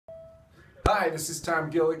Hi, this is Tom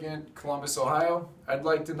Gilligan, Columbus, Ohio. I'd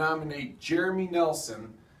like to nominate Jeremy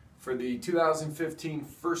Nelson for the 2015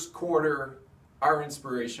 First Quarter Our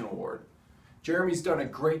Inspiration Award. Jeremy's done a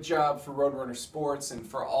great job for Roadrunner Sports and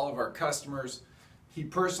for all of our customers. He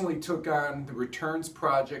personally took on the returns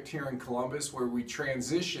project here in Columbus, where we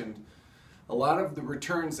transitioned a lot of the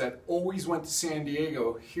returns that always went to San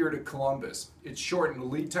Diego here to Columbus. It shortened the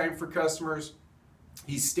lead time for customers.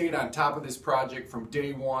 He stayed on top of this project from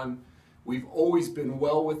day one. We've always been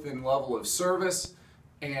well within level of service,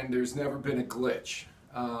 and there's never been a glitch.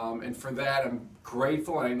 And for that, I'm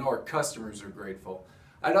grateful, and I know our customers are grateful.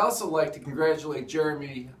 I'd also like to congratulate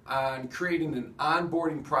Jeremy on creating an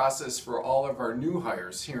onboarding process for all of our new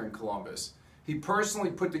hires here in Columbus. He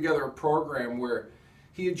personally put together a program where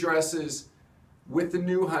he addresses with the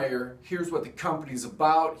new hire, here's what the company's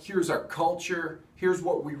about, here's our culture, here's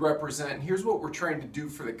what we represent, here's what we're trying to do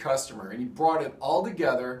for the customer. And he brought it all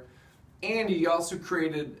together. And he also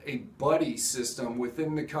created a buddy system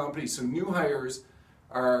within the company, so new hires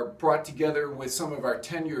are brought together with some of our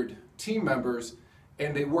tenured team members,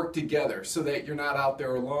 and they work together so that you're not out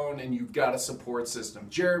there alone and you've got a support system.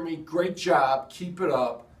 Jeremy, great job, keep it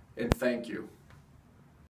up, and thank you.